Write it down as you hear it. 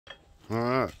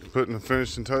Alright, putting the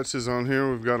finishing touches on here.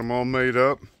 We've got them all made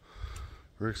up.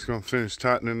 Rick's going to finish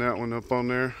tightening that one up on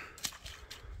there.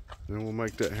 Then we'll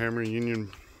make that hammer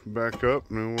union back up,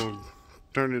 and then we'll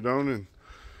turn it on and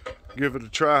give it a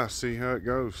try, see how it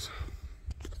goes.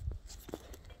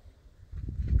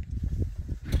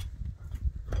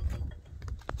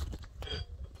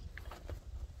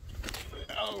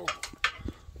 Oh,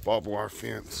 barbed wire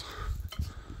fence.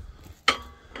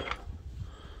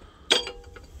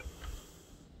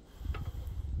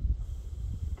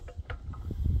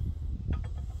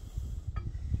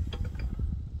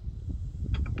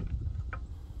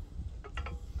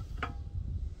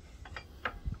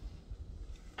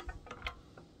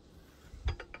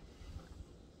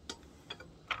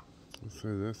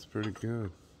 So that's pretty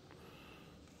good.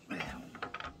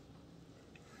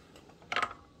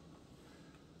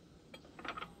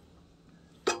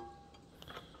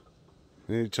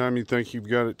 Anytime you think you've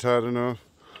got it tight enough,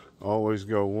 always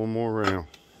go one more round.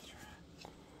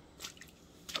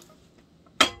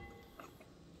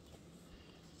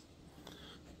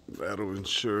 That'll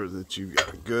ensure that you've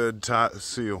got a good tight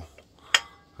seal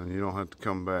and you don't have to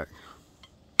come back.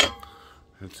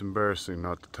 It's embarrassing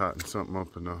not to tighten something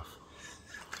up enough.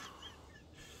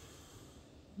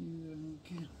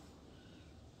 Okay.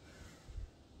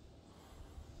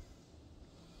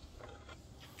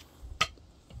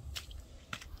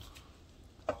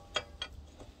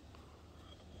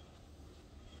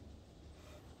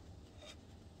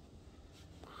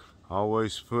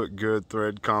 Always put good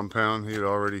thread compound. He had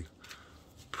already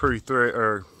pre-doped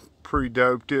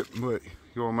it, but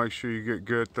you want to make sure you get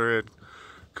good thread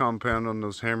compound on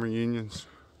those hammer unions.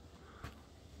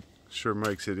 Sure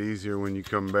makes it easier when you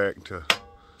come back to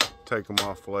take them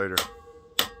off later.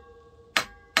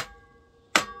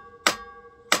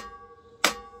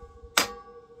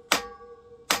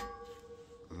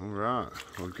 Alright,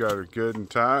 we've got her good and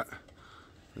tight.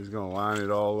 He's going to line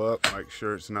it all up, make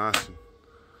sure it's nice and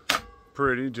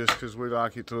pretty, just because we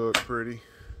like it to look pretty.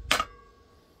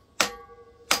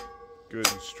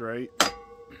 Good and straight.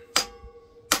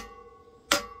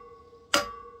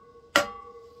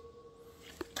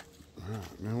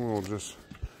 Then we'll just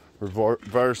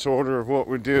reverse order of what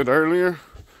we did earlier.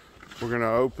 We're going to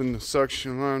open the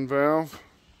suction line valve.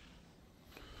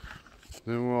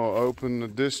 Then we'll open the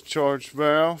discharge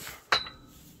valve.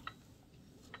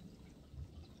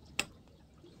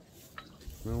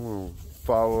 Then we'll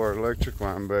follow our electric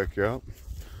line back out.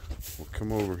 We'll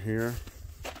come over here.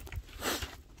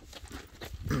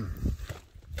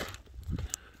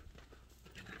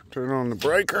 Turn on the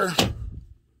breaker.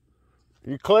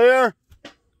 You clear?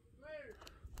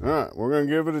 Alright, we're going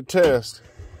to give it a test.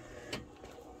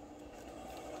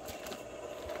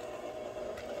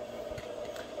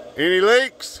 Any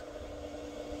leaks?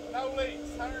 No leaks,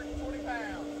 140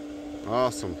 pounds.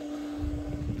 Awesome.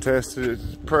 Tested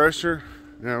its pressure.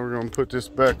 Now we're going to put this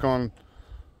back on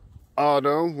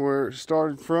auto where it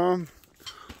started from.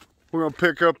 We're going to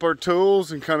pick up our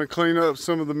tools and kind of clean up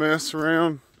some of the mess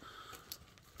around.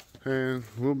 And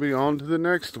we'll be on to the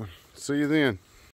next one. See you then.